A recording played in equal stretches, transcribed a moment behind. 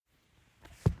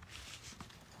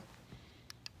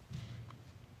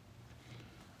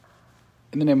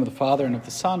In the name of the Father, and of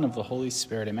the Son, and of the Holy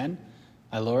Spirit, amen.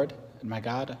 My Lord and my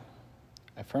God,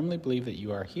 I firmly believe that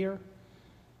you are here,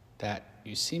 that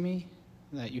you see me,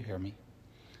 and that you hear me.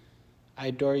 I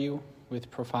adore you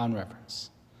with profound reverence.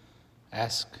 I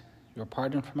ask your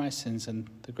pardon for my sins and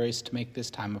the grace to make this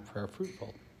time of prayer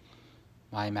fruitful.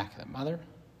 My Immaculate Mother,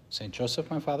 Saint Joseph,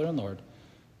 my Father and Lord,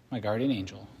 my guardian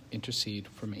angel, intercede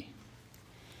for me.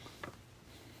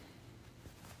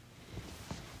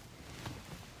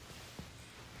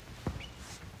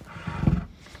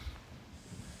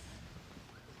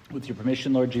 With your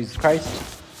permission, Lord Jesus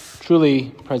Christ,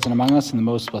 truly present among us in the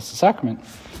most blessed sacrament,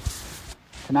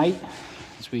 tonight,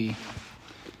 as we,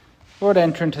 Lord,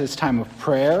 enter into this time of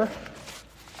prayer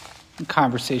and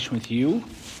conversation with you,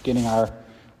 beginning our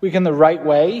week in the right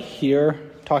way here,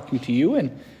 talking to you,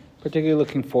 and particularly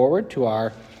looking forward to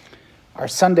our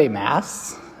Sunday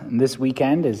Mass. And this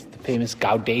weekend is the famous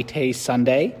Gaudete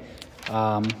Sunday.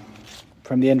 From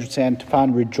the Entrance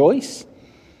Antiphon, rejoice.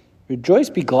 Rejoice,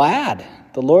 be glad.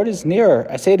 The Lord is near.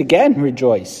 I say it again,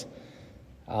 rejoice.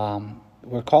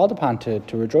 We're called upon to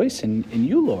rejoice in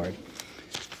you, Lord.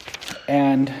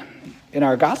 And in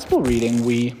our gospel reading,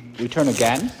 we turn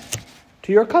again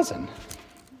to your cousin,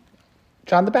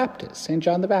 John the Baptist, St.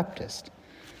 John the Baptist,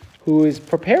 who is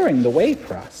preparing the way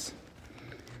for us.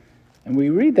 And we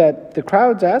read that the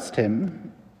crowds asked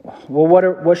him, well,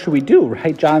 what should we do,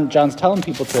 right? John's telling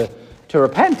people to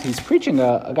repent. He's preaching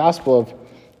a gospel of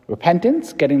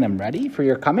repentance, getting them ready for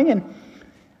your coming. And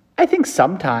I think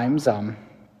sometimes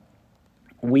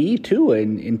we too,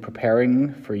 in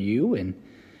preparing for you and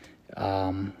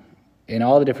in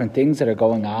all the different things that are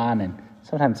going on, and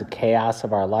sometimes the chaos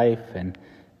of our life and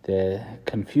the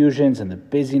confusions and the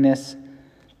busyness,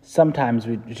 sometimes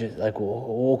we just like,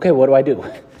 well, okay, what do I do?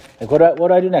 Like, what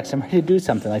do I do next? I'm ready to do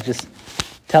something. Like, just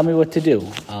tell me what to do.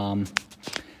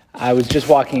 I was just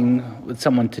walking with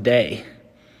someone today,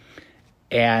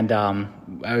 and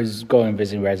I was going and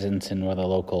visiting residents in one of the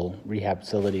local rehab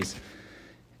facilities.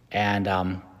 And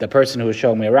the person who was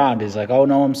showing me around is like, oh,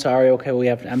 no, I'm sorry. Okay,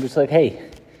 I'm just like, hey,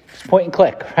 just point and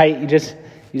click, right? You just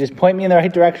point me in the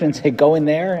right direction and say, go in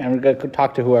there, and we're going to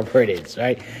talk to whoever it is,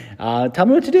 right? Tell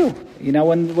me what to do. You know,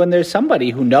 when there's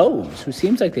somebody who knows, who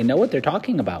seems like they know what they're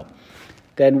talking about,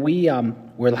 then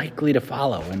we're likely to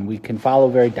follow, and we can follow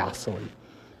very docilely.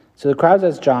 So the crowd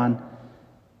asked John,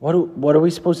 what are we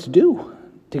supposed to do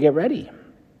to get ready?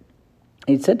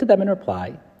 And he said to them in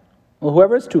reply, well,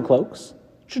 whoever has 2 cloaks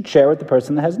should share with the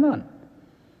person that has none,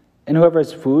 and whoever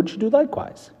has food should do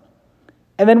likewise.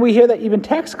 And then we hear that even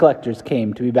tax collectors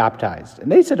came to be baptized,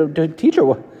 and they said, teacher,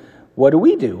 what do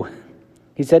we do?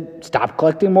 He said, stop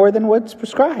collecting more than what's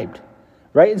prescribed,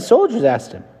 right? And soldiers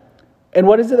asked him, and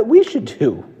what is it that we should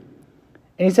do?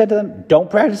 And he said to them, don't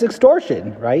practice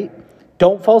extortion, right?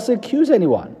 Don't falsely accuse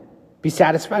anyone. Be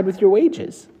satisfied with your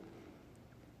wages.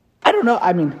 I don't know.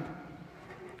 I mean,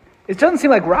 it doesn't seem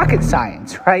like rocket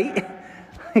science, right?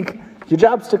 Like, your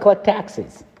job's to collect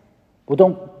taxes. Well,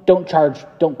 don't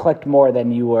collect more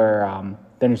than you're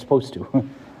supposed to,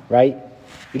 right?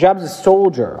 Your job as a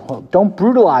soldier. Well, don't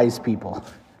brutalize people.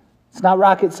 It's not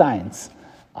rocket science.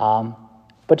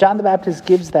 But John the Baptist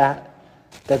gives that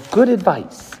good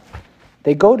advice.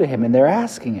 They go to him and they're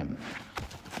asking him.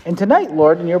 And tonight,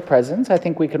 Lord, in your presence, I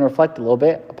think we can reflect a little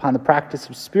bit upon the practice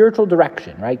of spiritual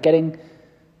direction, right? Getting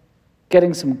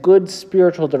some good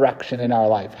spiritual direction in our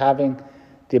life, having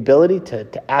the ability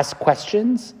to ask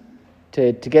questions,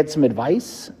 to get some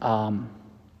advice.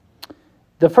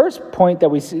 The first point that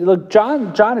we see, look,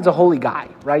 John is a holy guy,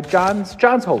 right?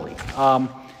 John's holy.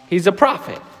 He's a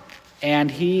prophet,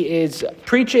 and he is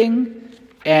preaching,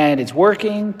 and it's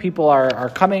working. People are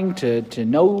coming to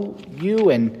know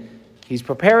you, and he's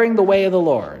preparing the way of the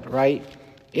Lord, right?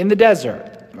 In the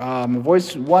desert,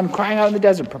 one crying out in the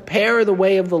desert, prepare the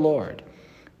way of the Lord.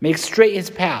 Make straight his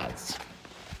paths.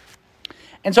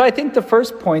 And so I think the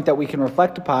first point that we can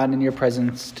reflect upon in your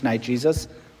presence tonight, Jesus,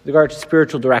 with regard to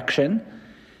spiritual direction,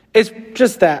 is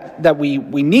just that we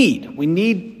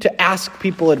need to ask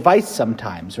people advice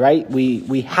sometimes, right?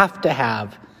 We have to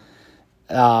have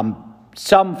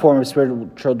some form of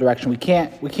spiritual direction. We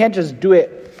can't just do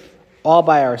it all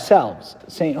by ourselves.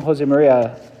 Saint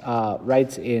Josemaria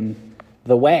writes in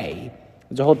The Way,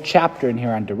 there's a whole chapter in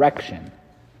here on direction.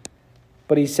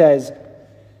 But he says,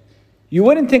 you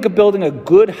wouldn't think of building a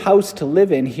good house to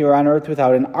live in here on earth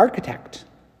without an architect.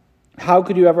 How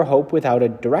could you ever hope without a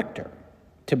director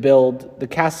to build the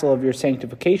castle of your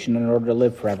sanctification in order to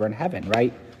live forever in heaven,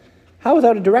 right? How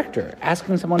without a director?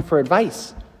 Asking someone for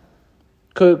advice.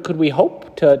 Could we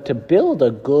hope to build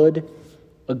a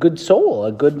good soul,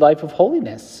 a good life of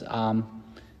holiness?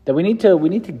 That we need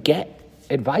to get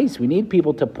advice. We need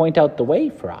people to point out the way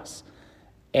for us.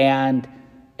 And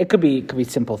it could be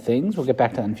simple things. We'll get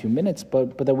back to that in a few minutes,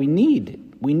 but that we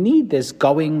need this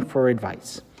going for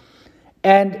advice.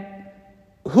 And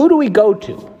who do we go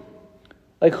to?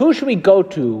 Like, who should we go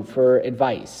to for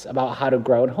advice about how to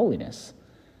grow in holiness?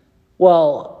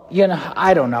 Well,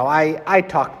 I don't know. I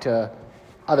talk to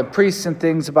other priests and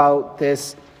things about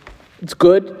this. It's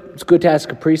good. It's good to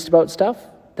ask a priest about stuff.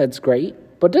 That's great.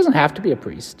 But it doesn't have to be a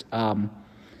priest. The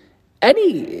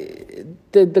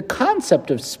concept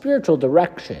of spiritual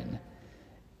direction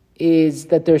is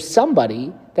that there's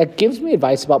somebody that gives me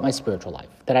advice about my spiritual life,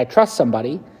 that I trust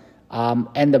somebody.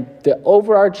 And the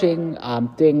overarching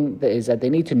thing is that they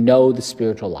need to know the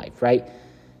spiritual life, right?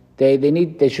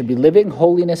 They should be living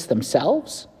holiness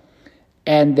themselves,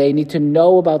 and they need to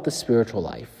know about the spiritual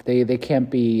life. They can't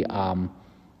be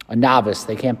a novice.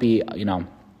 They can't be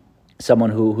someone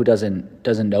who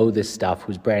doesn't know this stuff,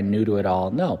 who's brand new to it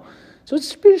all. No, so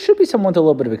it should be someone with a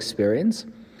little bit of experience.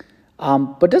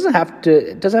 But it doesn't have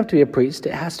to be a priest.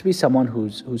 It has to be someone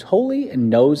who's holy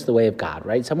and knows the way of God,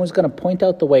 right? Someone who's going to point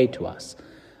out the way to us.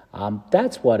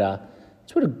 That's what a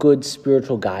good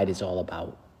spiritual guide is all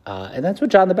about, and that's what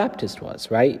John the Baptist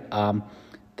was, right?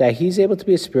 That he's able to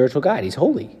be a spiritual guide. He's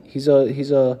holy. He's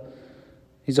a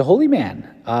holy man.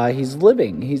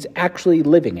 He's actually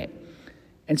living it,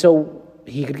 and so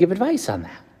he could give advice on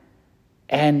that.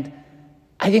 And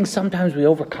I think sometimes we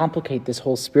overcomplicate this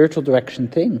whole spiritual direction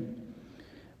thing,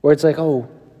 where it's like, I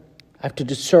have to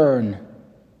discern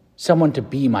someone to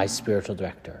be my spiritual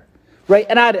director, right?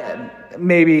 And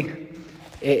maybe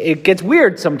it gets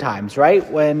weird sometimes, right?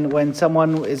 When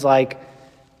someone is like,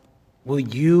 will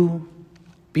you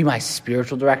be my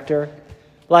spiritual director?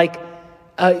 Like,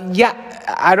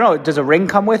 yeah, I don't know. Does a ring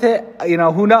come with it?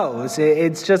 Who knows?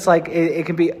 It's just like, it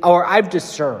can be, or I've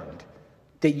discerned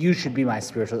that you should be my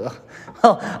spiritual.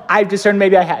 Well, I've discerned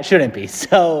maybe I shouldn't be.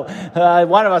 So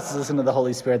one of us is listening to the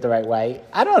Holy Spirit the right way.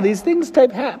 I don't know. These things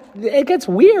it gets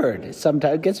weird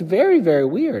sometimes. It gets very, very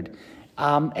weird.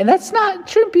 And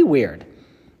shouldn't be weird.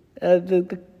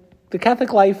 The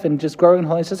Catholic life and just growing in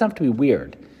holiness doesn't have to be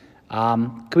weird. It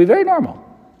can be very normal.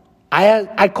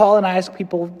 I call and I ask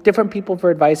different people for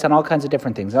advice on all kinds of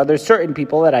different things. Now, there's certain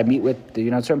people that I meet with,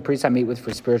 certain priests I meet with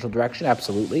for spiritual direction,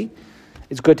 absolutely.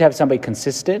 It's good to have somebody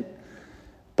consistent,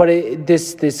 but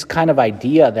this kind of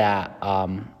idea that,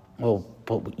 will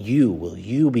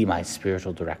you be my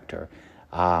spiritual director?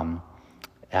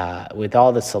 With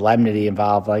all the solemnity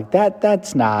involved, like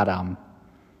that's not,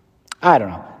 I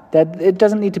don't know, that it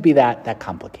doesn't need to be that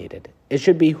complicated. It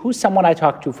should be, who's someone I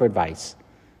talk to for advice?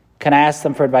 Can I ask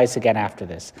them for advice again after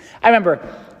this? I remember,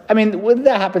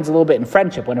 that happens a little bit in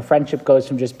friendship, when a friendship goes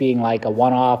from just being like a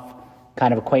one-off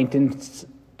kind of acquaintance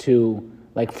to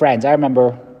like friends. I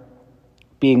remember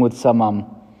being with going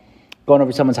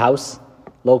over to someone's house,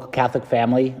 local Catholic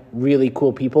family, really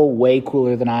cool people, way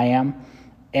cooler than I am.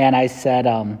 And I said,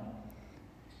 I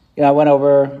went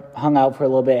over, hung out for a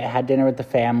little bit, had dinner with the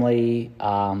family,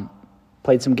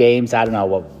 played some games. I don't know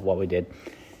what we did.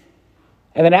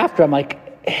 And then after, I'm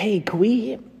like, hey, can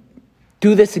we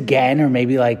do this again, or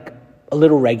maybe like a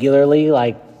little regularly,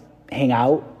 like hang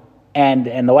out?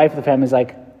 And the wife of the family is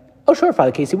like, oh, sure,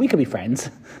 Father Casey, we could be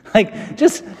friends.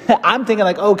 I'm thinking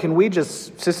like, can we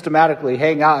just systematically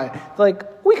hang out?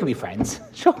 Like, we could be friends,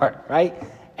 sure, right?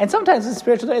 And sometimes in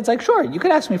spiritual, it's like, sure, you could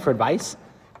ask me for advice.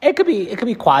 It could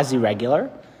be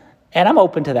quasi-regular, and I'm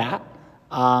open to that.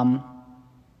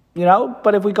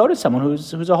 But if we go to someone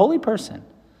who's a holy person,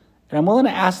 and I'm willing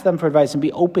to ask them for advice and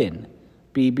be open,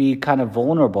 be kind of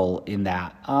vulnerable in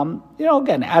that,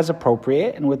 again, as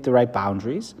appropriate and with the right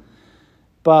boundaries.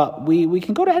 But we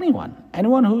can go to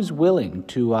anyone who's willing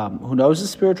to, who knows the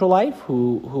spiritual life,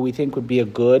 who we think would be a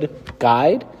good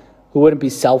guide, who wouldn't be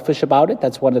selfish about it.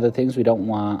 That's one of the things we don't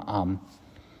want.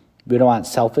 We don't want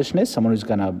selfishness, someone who's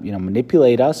going to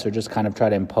manipulate us or just kind of try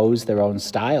to impose their own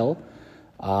style.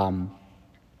 I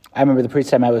remember the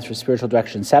priest I met with for spiritual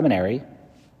direction seminary.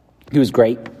 He was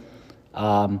great.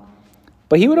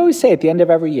 But he would always say at the end of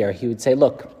every year, he would say,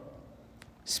 look,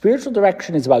 spiritual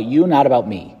direction is about you, not about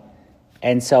me.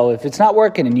 And so if it's not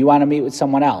working and you want to meet with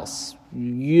someone else,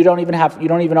 you don't even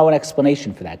know an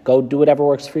explanation for that. Go do whatever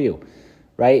works for you,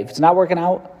 right? If it's not working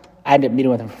out, I ended up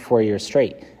meeting with him for 4 years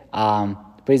straight. But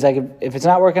he's like, if it's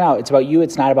not working out, it's about you,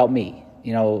 it's not about me.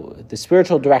 The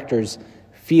spiritual director's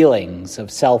feelings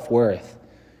of self-worth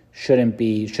shouldn't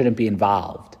be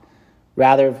involved.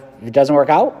 Rather, if it doesn't work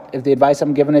out, if the advice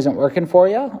I'm giving isn't working for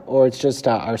you, or it's just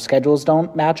our schedules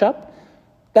don't match up,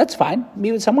 that's fine.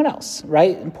 Meet with someone else,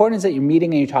 right? Important is that you're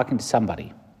meeting and you're talking to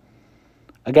somebody.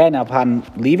 Again, upon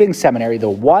leaving seminary, the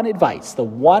one advice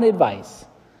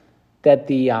that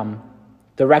the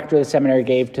rector of the seminary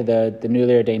gave to the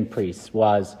newly ordained priests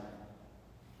was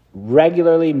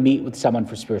regularly meet with someone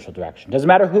for spiritual direction. Doesn't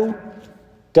matter who,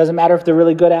 doesn't matter if they're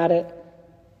really good at it,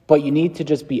 but you need to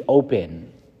just be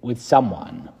open with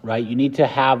someone, right? You need to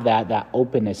have that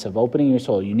openness of opening your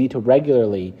soul. You need to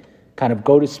regularly kind of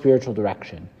go to spiritual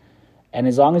direction. And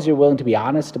as long as you're willing to be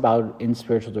honest about in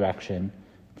spiritual direction,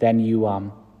 then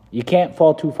you can't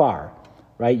fall too far,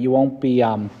 right? You won't be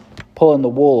pulling the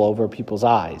wool over people's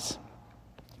eyes.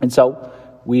 And so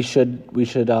we should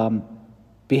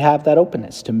have that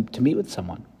openness to meet with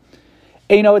someone.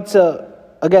 And, it's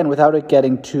again, without it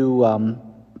getting too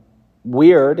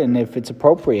weird, and if it's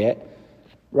appropriate,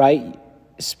 right?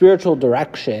 Spiritual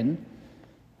direction.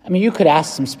 I mean, you could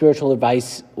ask some spiritual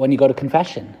advice when you go to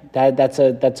confession. That's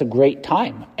a great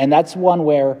time, and that's one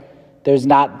where there's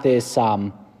not this.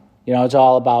 It's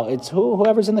all about it's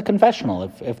whoever's in the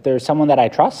confessional. If there's someone that I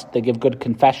trust, they give good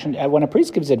confession. When a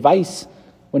priest gives advice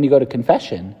when you go to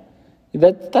confession,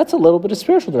 that's a little bit of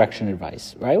spiritual direction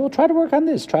advice, right? Well, try to work on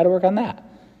this, try to work on that.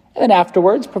 And then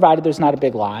afterwards, provided there's not a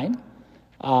big line,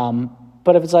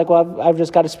 but if it's like, well, I've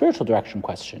just got a spiritual direction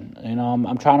question.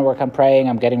 I'm trying to work on praying,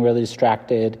 I'm getting really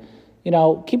distracted.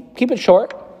 Keep it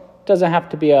short. It doesn't have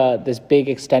to be this big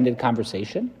extended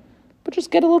conversation, but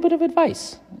just get a little bit of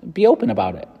advice. Be open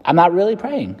about it. I'm not really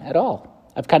praying at all.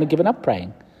 I've kind of given up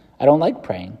praying. I don't like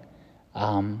praying.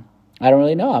 I don't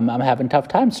really know. I'm having tough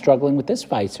time struggling with this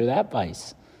vice or that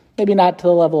vice. Maybe not to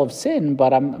the level of sin,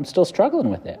 but I'm still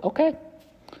struggling with it. Okay.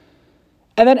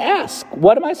 And then ask,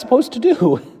 what am I supposed to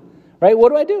do? Right? What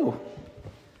do I do?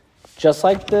 Just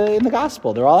like in the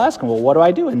gospel, they're all asking, well, what do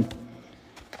I do? And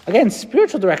again,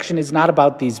 spiritual direction is not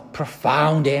about these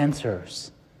profound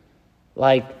answers.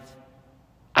 Like,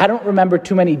 I don't remember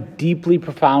too many deeply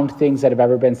profound things that have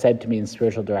ever been said to me in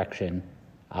spiritual direction.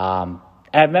 And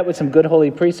I've met with some good holy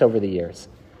priests over the years,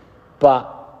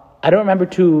 but I don't remember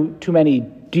too many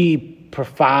deep,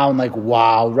 profound, like,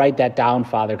 wow, write that down,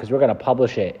 Father, because we're going to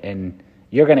publish it, and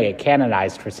you're going to get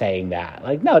canonized for saying that.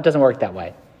 Like, no, it doesn't work that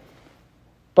way.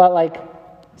 But, like,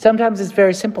 sometimes it's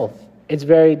very simple. It's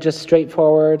very just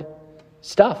straightforward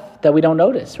stuff that we don't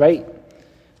notice, right?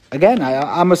 Again,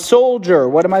 I'm a soldier.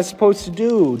 What am I supposed to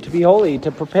do to be holy,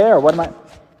 to prepare?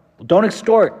 Don't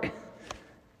extort.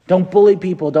 Don't bully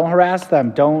people. Don't harass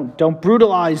them. Don't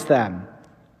brutalize them.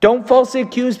 Don't falsely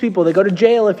accuse people. They go to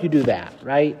jail if you do that,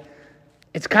 right?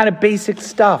 It's kind of basic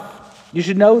stuff. You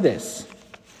should know this.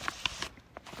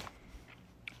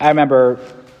 I remember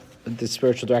the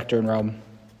spiritual director in Rome,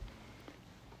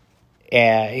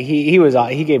 and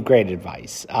he gave great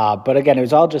advice. But again, it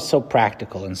was all just so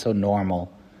practical and so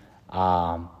normal.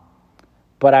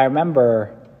 But I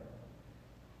remember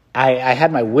I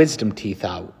had my wisdom teeth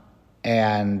out,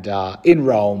 and in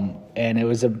Rome, and it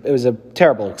was a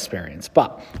terrible experience.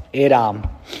 But I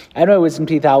had my wisdom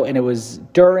teeth out, and it was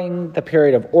during the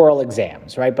period of oral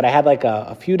exams, right? But I had like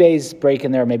a few days break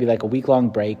in there, maybe like a week-long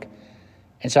break,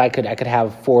 and so I could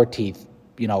have 4 teeth,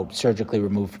 surgically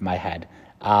removed from my head,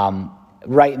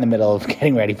 right in the middle of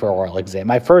getting ready for oral exam,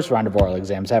 my first round of oral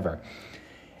exams ever.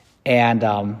 And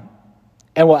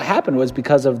what happened was,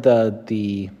 because of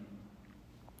the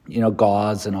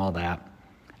gauze and all that,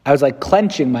 I was like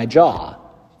clenching my jaw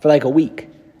for like a week,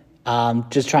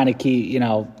 just trying to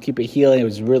keep it healing. It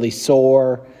was really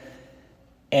sore,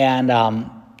 and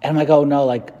I'm like, oh no,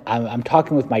 like I'm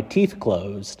talking with my teeth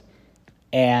closed,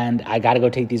 and I got to go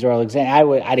take these oral exams. I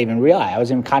didn't even realize, I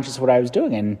wasn't even conscious of what I was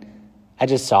doing, and I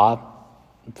just saw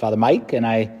Father Mike, and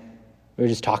we were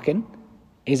just talking.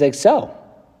 He's like, so,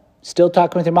 still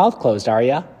talking with your mouth closed, are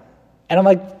you? And I'm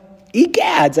like,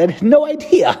 egads, I had no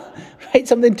idea, right?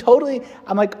 Something totally,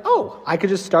 I'm like, oh, I could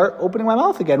just start opening my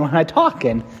mouth again when I talk,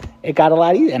 and it got a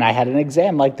lot easier, and I had an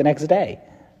exam like the next day.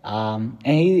 And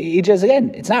he just,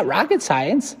 again, it's not rocket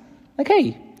science. Like,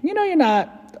 hey, you're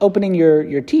not opening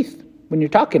your teeth when you're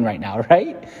talking right now,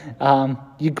 right?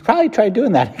 You could probably try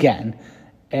doing that again.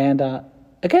 And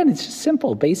again, it's just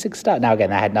simple, basic stuff. Now, again,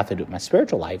 that had nothing to do with my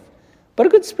spiritual life, but a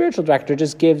good spiritual director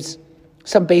just gives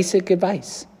some basic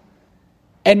advice.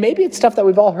 And maybe it's stuff that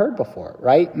we've all heard before,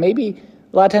 right? Maybe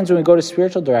a lot of times when we go to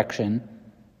spiritual direction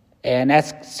and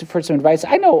ask for some advice,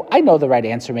 I know the right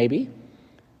answer maybe,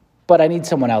 but I need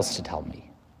someone else to tell me.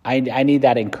 I need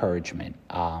that encouragement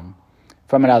from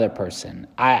another person.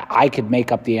 I could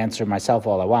make up the answer myself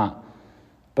all I want,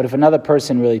 but if another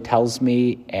person really tells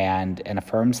me and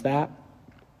affirms that,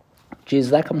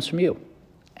 Jesus, that comes from you.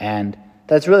 And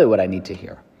that's really what I need to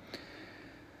hear.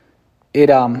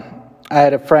 I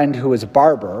had a friend who was a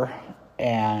barber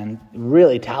and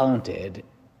really talented,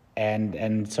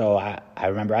 And so I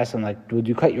remember asking him, like, would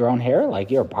you cut your own hair?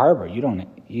 Like, you're a barber.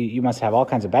 You must have all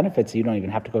kinds of benefits. You don't even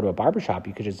have to go to a barber shop.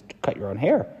 You could just cut your own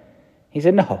hair. He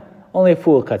said, no, only a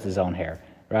fool cuts his own hair,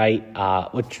 right?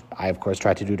 Which I, of course,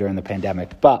 tried to do during the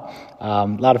pandemic. But a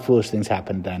lot of foolish things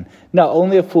happened then. No,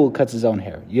 only a fool cuts his own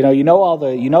hair. You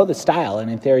know the style, and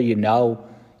in theory, you know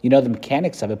the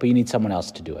mechanics of it, but you need someone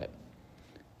else to do it.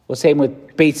 Well, same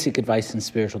with basic advice in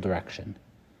spiritual direction.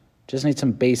 Just need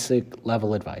some basic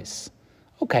level advice.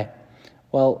 Okay,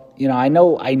 well, I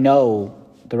know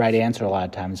the right answer a lot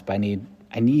of times, but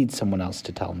I need someone else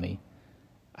to tell me.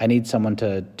 I need someone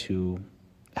to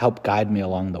help guide me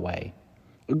along the way.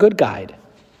 A good guide.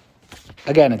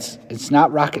 Again, it's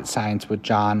not rocket science what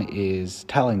John is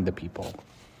telling the people,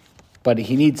 but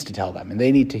he needs to tell them, and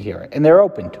they need to hear it, and they're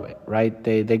open to it, right?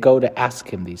 They go to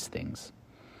ask him these things.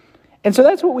 And so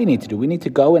that's what we need to do. We need to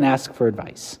go and ask for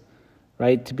advice,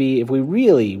 right? If we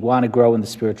really want to grow in the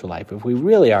spiritual life, if we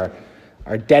really are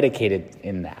dedicated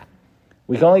in that,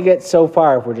 we can only get so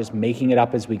far if we're just making it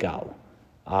up as we go.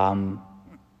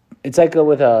 It's like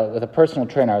with a personal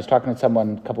trainer. I was talking to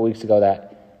someone a couple weeks ago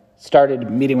that started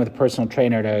meeting with a personal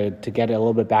trainer to get a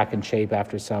little bit back in shape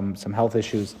after some health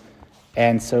issues.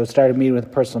 And so started meeting with a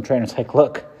personal trainer. It's like,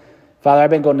 look, Father,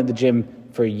 I've been going to the gym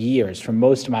for years, for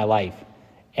most of my life.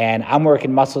 And I'm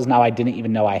working muscles now I didn't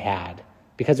even know I had.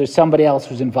 Because there's somebody else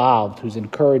who's involved, who's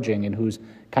encouraging, and who's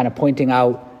kind of pointing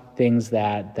out things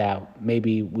that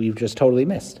maybe we've just totally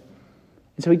missed.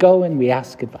 And so we go and we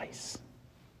ask advice.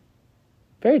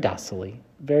 Very docilely,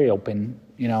 very open,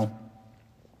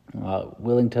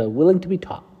 willing to be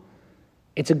taught.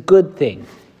 It's a good thing.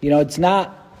 It's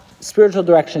not, spiritual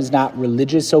direction is not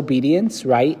religious obedience,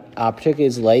 right? Particularly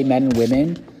as lay men and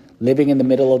women living in the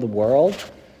middle of the world.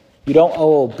 You don't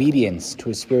owe obedience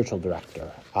to a spiritual director.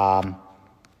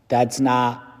 That's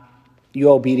not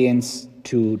your obedience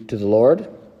to the Lord.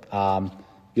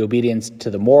 Your obedience to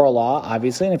the moral law,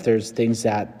 obviously, and if there's things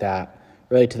that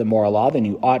relate to the moral law, then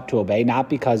you ought to obey, not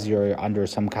because you're under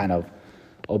some kind of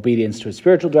obedience to a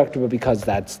spiritual director, but because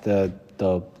that's the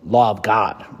law of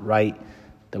God, right?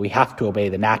 That we have to obey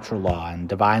the natural law and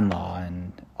divine law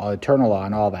and eternal law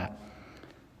and all that.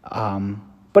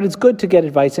 But it's good to get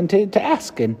advice and to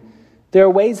ask. And there are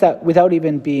ways that without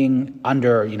even being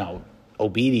under,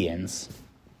 obedience,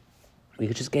 we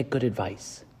could just get good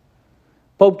advice.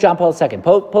 Pope John Paul II.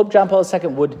 Pope John Paul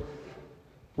II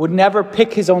would never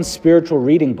pick his own spiritual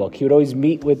reading book. He would always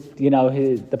meet with,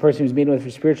 the person he was meeting with for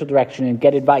spiritual direction and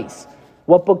get advice.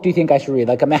 What book do you think I should read?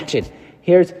 Like, imagine,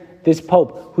 here's this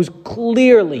Pope who's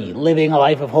clearly living a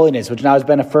life of holiness, which now has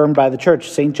been affirmed by the Church,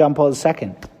 St. John Paul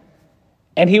II.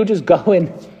 And he would just go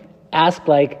and ask,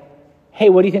 like, hey,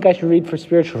 what do you think I should read for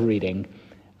spiritual reading?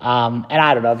 And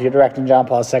I don't know, if you're directing John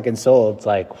Paul II's soul, it's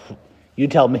like, you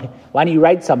tell me, why don't you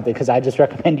write something? Because I just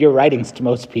recommend your writings to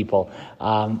most people.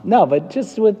 No, but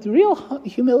just with real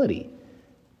humility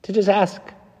to just ask.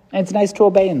 And it's nice to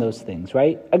obey in those things,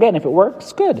 right? Again, if it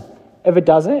works, good. If it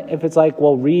doesn't, if it's like,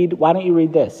 well, why don't you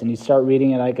read this? And you start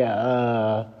reading it like,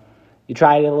 you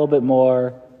try it a little bit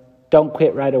more, don't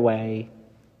quit right away.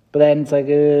 But then it's like,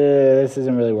 this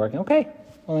isn't really working. Okay,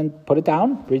 well then put it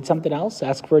down, read something else,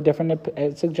 ask for a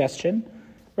different suggestion.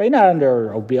 Right? Not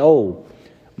under,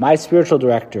 my spiritual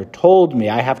director told me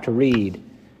I have to read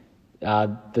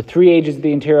the 3 Ages of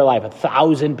the Interior Life,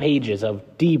 1,000 pages of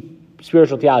deep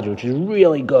spiritual theology, which is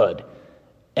really good.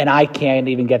 And I can't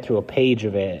even get through a page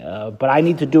of it. But I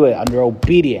need to do it under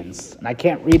obedience. And I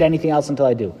can't read anything else until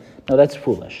I do. No, that's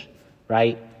foolish,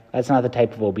 right? That's not the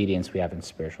type of obedience we have in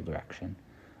spiritual direction.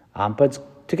 But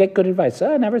to get good advice,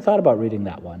 I never thought about reading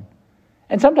that one.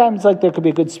 And sometimes there could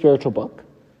be a good spiritual book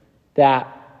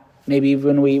that maybe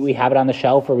even we have it on the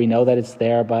shelf or we know that it's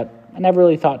there, but I never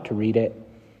really thought to read it.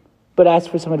 But ask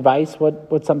for some advice.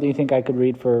 What's something you think I could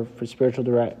read for spiritual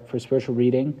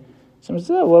reading? Someone says,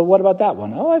 well, what about that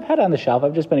one? I've had it on the shelf.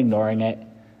 I've just been ignoring it.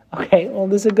 Okay, well,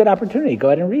 this is a good opportunity. Go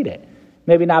ahead and read it.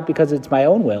 Maybe not because it's my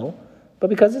own will, but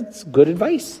because it's good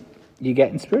advice you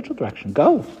get in spiritual direction.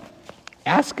 Go.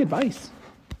 Ask advice.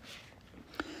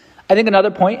 I think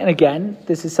another point, and again,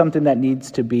 this is something that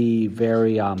needs to be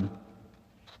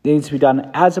needs to be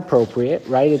done as appropriate,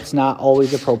 right? It's not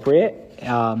always appropriate,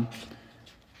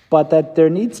 but that there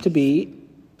needs to be,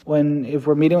 if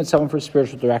we're meeting with someone for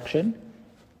spiritual direction,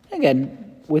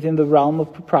 again, within the realm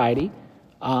of propriety,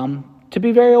 to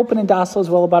be very open and docile as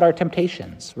well about our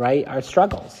temptations, right? Our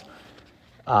struggles.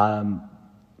 St.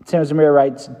 Josemaria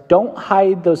writes, don't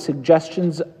hide those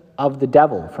suggestions of the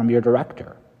devil from your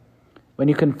director. When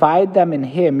you confide them in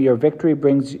him, your victory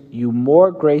brings you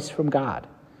more grace from God.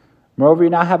 Moreover,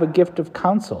 you now have a gift of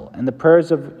counsel and the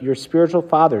prayers of your spiritual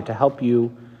father to help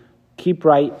you keep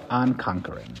right on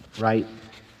conquering, right?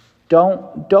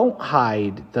 Don't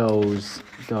hide those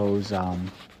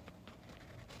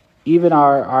even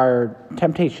our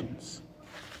temptations,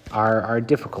 our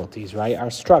difficulties, right?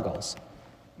 Our struggles.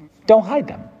 Don't hide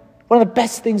them. One of the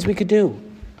best things we could do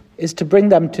is to bring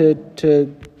them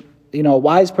to a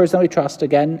wise person that we trust,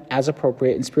 again, as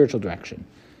appropriate in spiritual direction.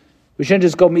 We shouldn't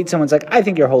just go meet someone who's like, I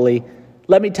think you're holy.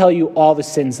 Let me tell you all the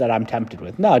sins that I'm tempted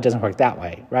with. No, it doesn't work that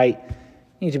way, right?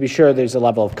 You need to be sure there's a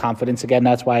level of confidence. Again,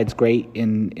 that's why it's great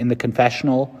in the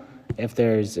confessional, if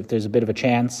there's a bit of a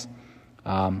chance.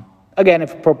 Again,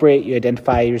 if appropriate, you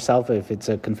identify yourself. If it's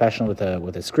a confessional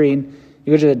with a screen,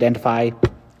 you can just identify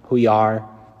who you are.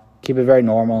 Keep it very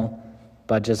normal,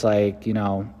 but just like,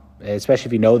 especially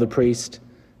if you know the priest,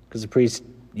 because the priest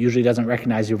usually doesn't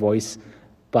recognize your voice,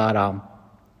 but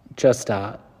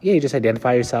you just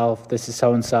identify yourself. This is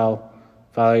so-and-so.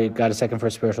 Father, you got a second for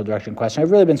a spiritual direction question.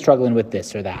 I've really been struggling with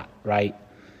this or that, right?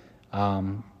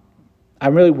 I'm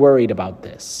really worried about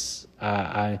this.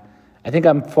 I think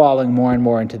I'm falling more and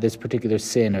more into this particular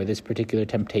sin or this particular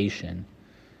temptation.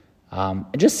 And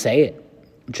just say it.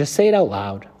 Just say it out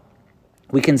loud.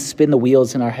 We can spin the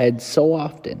wheels in our heads so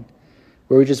often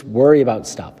where we just worry about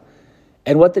stuff.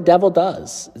 And what the devil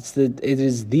does, it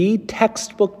is the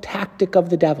textbook tactic of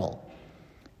the devil,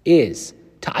 is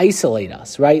to isolate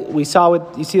us, right? You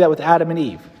see that with Adam and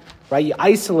Eve, right? You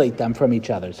isolate them from each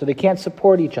other so they can't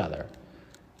support each other.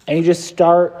 And you just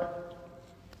start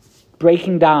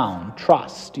breaking down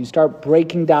trust. You start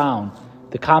breaking down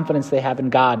the confidence they have in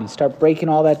God. You start breaking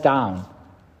all that down,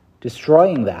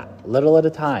 destroying that little at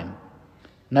a time.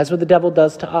 And that's what the devil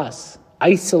does to us.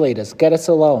 Isolate us, get us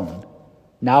alone.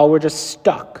 Now we're just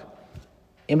stuck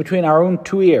in between our own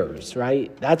two ears,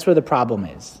 right? That's where the problem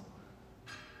is.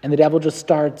 And the devil just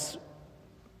starts,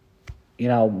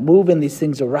 moving these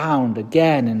things around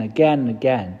again and again and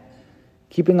again,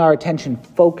 keeping our attention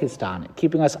focused on it,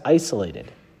 keeping us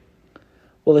isolated.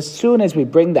 Well, as soon as we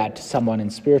bring that to someone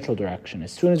in spiritual direction,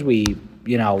 as soon as we,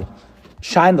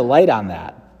 shine the light on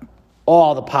that,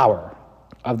 all the power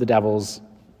of the devil's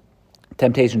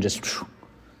temptation just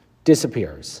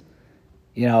disappears.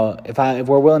 If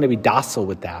we're willing to be docile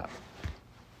with that,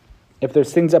 if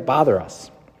there's things that bother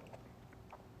us,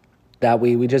 that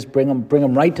we just bring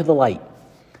them right to the light.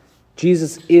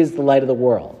 Jesus is the light of the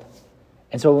world.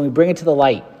 And so when we bring it to the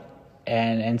light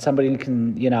and somebody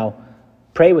can,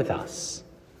 pray with us,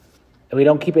 and we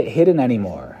don't keep it hidden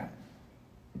anymore,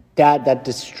 that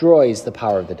destroys the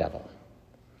power of the devil.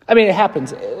 I mean, it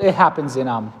happens in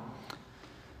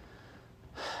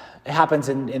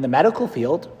the medical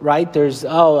field, right? There's,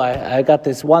 I got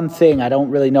this one thing. I don't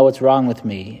really know what's wrong with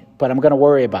me, but I'm going to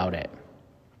worry about it.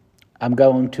 I'm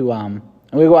going to go on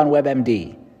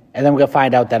WebMD, and then we're going to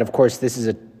find out that, of course, this is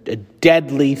a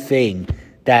deadly thing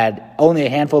that only a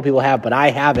handful of people have, but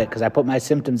I have it because I put my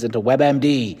symptoms into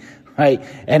WebMD, right?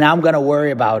 And I'm going to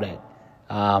worry about it.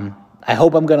 I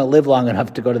hope I'm going to live long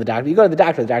enough to go to the doctor. You go to the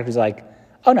doctor's like,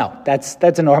 oh no, that's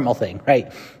a normal thing,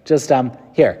 right? Just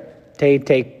here,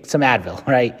 take some Advil,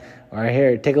 right? Or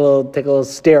here, take a little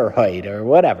steroid or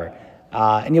whatever,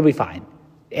 and you'll be fine.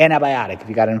 Antibiotic if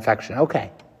you got an infection, okay.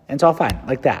 And it's all fine,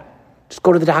 like that. Just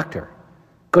go to the doctor.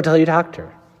 Go tell your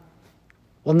doctor.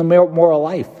 Well, in the moral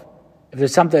life, if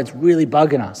there's something that's really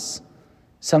bugging us,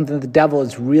 something that the devil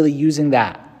is really using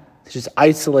that to just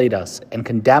isolate us and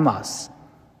condemn us,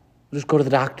 just go to the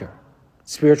doctor,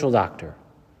 spiritual doctor.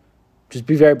 Just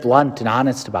be very blunt and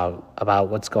honest about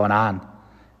what's going on.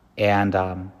 And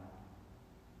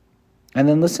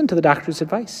then listen to the doctor's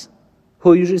advice, who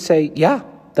will usually say, yeah,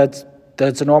 that's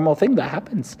a normal thing that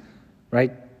happens,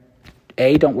 right?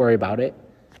 A, don't worry about it.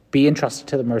 B, entrust it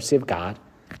to the mercy of God.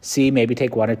 C, maybe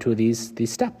take one or two of these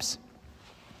steps.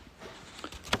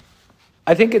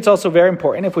 I think it's also very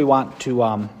important if we want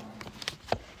to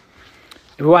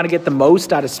get the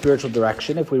most out of spiritual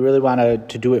direction, if we really want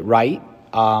to do it right,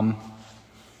 that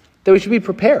we should be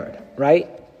prepared, right?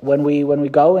 When we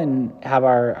go and have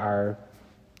our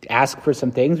ask for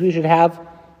some things, we should have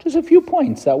just a few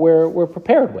points that we're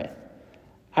prepared with.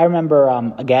 I remember,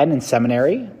 again, in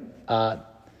seminary,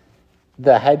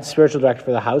 the head spiritual director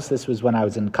for the house, this was when I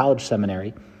was in college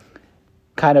seminary,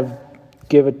 kind of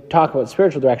give a talk about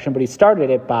spiritual direction, but he started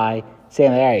it by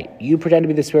saying, all right, you pretend to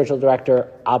be the spiritual director,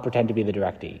 I'll pretend to be the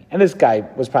directee. And this guy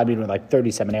was probably with like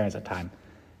 30 seminarians at the time.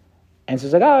 And so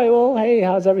he's like, oh, well, hey,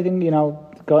 how's everything,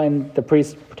 going? The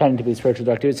priest pretending to be the spiritual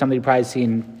director. It's something you've probably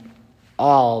seen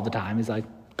all the time. He's like,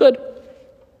 good.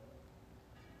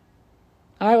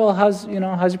 All right, well, how's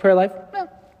your prayer life?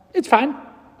 Well, it's fine.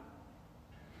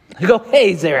 You go,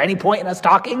 hey, is there any point in us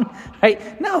talking?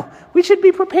 Right? No, we should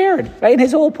be prepared. Right? And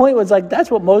his whole point was like,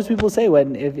 that's what most people say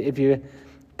when if you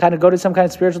kind of go to some kind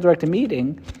of spiritual directed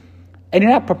meeting and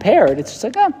you're not prepared, it's just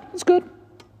like, oh, it's good.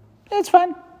 It's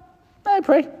fine. I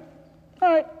pray.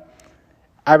 All right.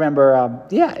 I remember,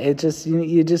 it just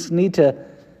you just need to.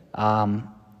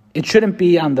 It shouldn't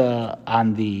be on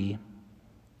the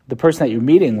person that you're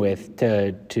meeting with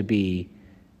to be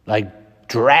like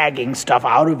dragging stuff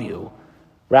out of you.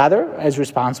 Rather, as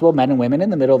responsible men and women in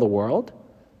the middle of the world,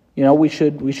 we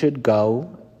should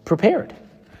go prepared.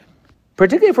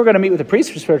 Particularly if we're going to meet with a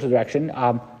priest for spiritual direction.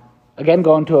 Again,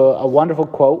 going to a wonderful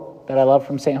quote that I love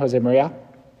from Saint Josemaria.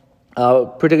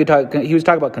 He was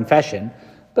talking about confession,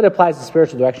 but it applies to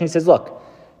spiritual direction. He says, look,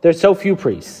 there's so few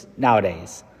priests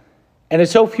nowadays, and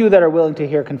there's so few that are willing to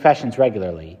hear confessions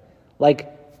regularly.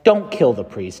 Like, don't kill the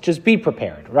priest. Just be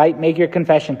prepared, right? Make your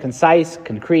confession concise,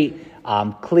 concrete,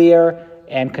 clear,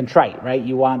 and contrite, right?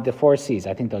 You want the 4 C's.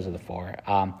 I think those are the 4.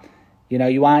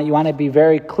 You want to be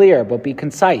very clear, but be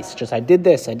concise. Just, I did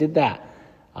this, I did that.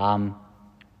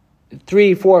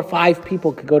 3, 4, 5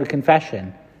 people could go to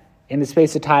confession in the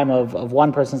space of time of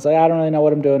one person say, I don't really know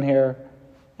what I'm doing here.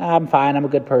 I'm fine, I'm a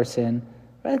good person.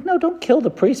 Right? No, don't kill the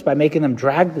priest by making them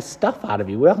drag the stuff out of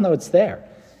you. We all know it's there.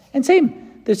 And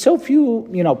same, there's so few,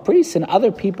 priests and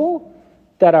other people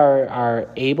that are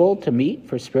able to meet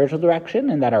for spiritual direction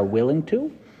and that are willing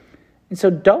to. And so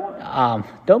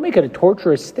don't make it a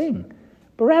torturous thing,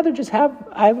 but rather just have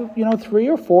 3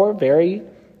 or 4 very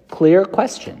clear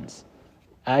questions.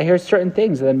 Here's certain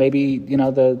things, and then maybe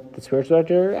the spiritual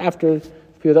director, after a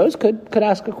few of those, could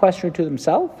ask a question or two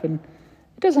themselves, and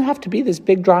it doesn't have to be this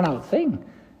big drawn out thing.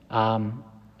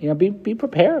 Be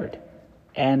prepared,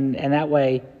 and that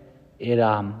way,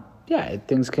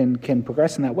 things can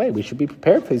progress in that way. We should be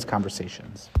prepared for these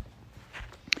conversations.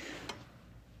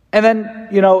 And then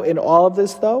in all of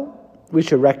this, though, we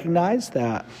should recognize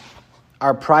that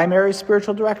our primary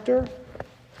spiritual director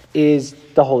is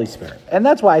the Holy Spirit. And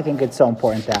that's why I think it's so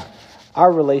important that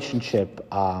our relationship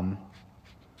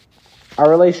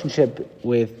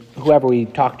with whoever we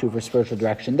talk to for spiritual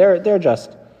direction, they're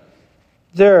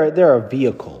a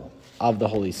vehicle of the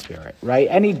Holy Spirit, right?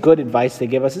 Any good advice they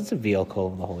give us, it's a vehicle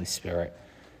of the Holy Spirit.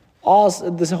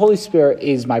 The Holy Spirit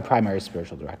is my primary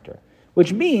spiritual director,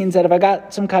 which means that if I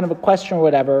got some kind of a question or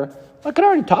whatever, I could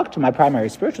already talk to my primary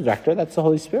spiritual director. That's the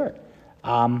Holy Spirit.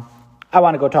 I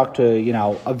want to go talk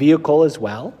to, a vehicle as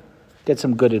well, get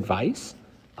some good advice.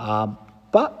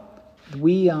 But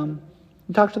we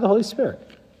talk to the Holy Spirit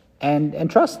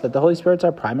and trust that the Holy Spirit's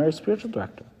our primary spiritual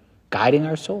director, guiding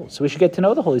our souls. So we should get to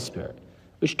know the Holy Spirit.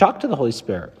 We should talk to the Holy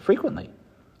Spirit frequently.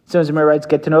 St. Josemaria writes,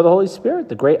 get to know the Holy Spirit,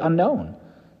 the great unknown.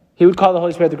 He would call the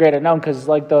Holy Spirit the great unknown because it's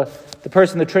like the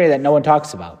person in the Trinity that no one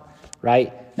talks about,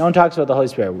 right? No one talks about the Holy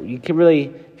Spirit. You can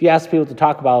really, if you ask people to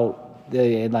talk about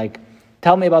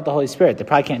tell me about the Holy Spirit, they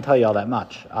probably can't tell you all that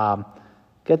much.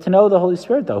 Get to know the Holy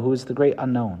Spirit, though, who is the great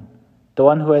unknown.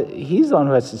 He's the one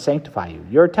who has to sanctify you.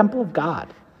 You're a temple of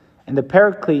God, and the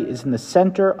Paraclete is in the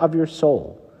center of your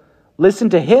soul.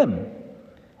 Listen to him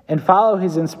and follow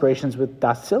his inspirations with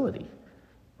docility,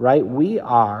 right? We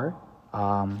are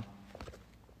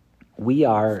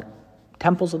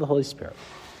temples of the Holy Spirit.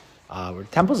 We're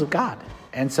temples of God.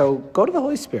 And so go to the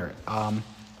Holy Spirit.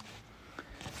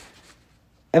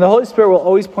 And the Holy Spirit will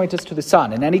always point us to the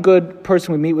Son. And any good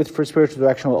person we meet with for spiritual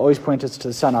direction will always point us to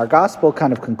the Son. Our gospel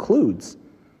kind of concludes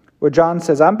where John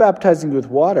says, I'm baptizing you with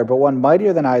water, but one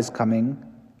mightier than I is coming.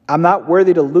 I'm not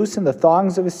worthy to loosen the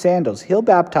thongs of his sandals. He'll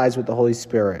baptize with the Holy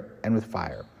Spirit and with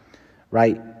fire.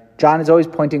 Right? John is always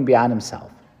pointing beyond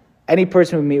himself. Any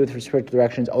person we meet with for spiritual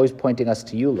direction is always pointing us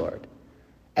to you, Lord.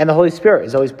 And the Holy Spirit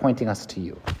is always pointing us to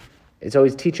you. It's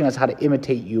always teaching us how to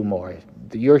imitate you more.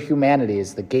 Your humanity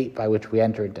is the gate by which we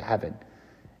enter into heaven.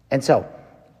 And so,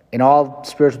 in all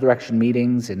spiritual direction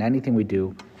meetings and anything we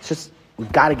do, it's just,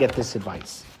 we've got to get this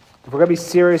advice. If we're going to be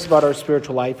serious about our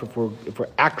spiritual life, if we're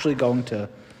actually going to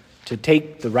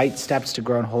take the right steps to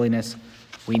grow in holiness,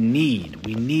 we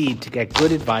need to get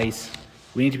good advice.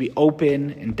 We need to be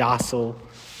open and docile.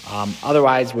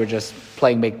 Otherwise, we're just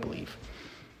playing make-believe.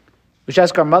 We should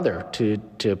ask our mother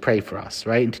to pray for us,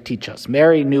 right, and to teach us.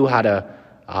 Mary knew how to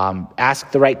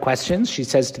ask the right questions. She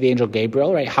says to the angel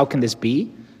Gabriel, right, how can this be?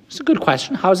 It's a good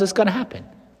question. How is this going to happen?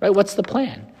 Right? What's the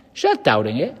plan? She's not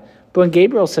doubting it. But when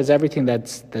Gabriel says everything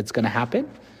that's going to happen,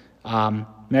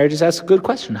 Mary just asks a good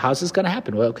question. How's this going to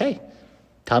happen? Well, okay,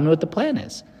 tell me what the plan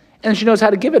is. And she knows how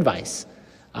to give advice.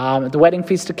 At the wedding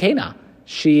feast of Cana,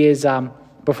 she is,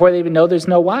 before they even know there's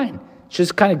no wine, she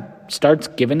just kind of starts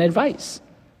giving advice.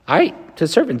 All right, to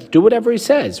servants, do whatever he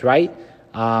says, right?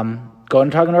 going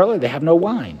and talking earlier, they have no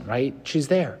wine, right? She's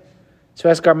there. So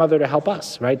ask our mother to help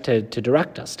us, right? To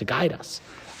direct us, to guide us,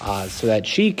 so that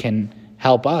she can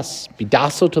help us be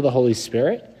docile to the Holy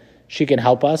Spirit. She can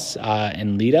help us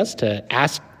and lead us to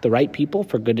ask the right people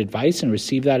for good advice and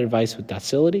receive that advice with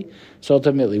docility. So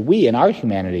ultimately, we in our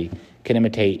humanity can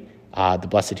imitate the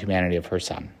blessed humanity of her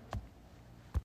Son.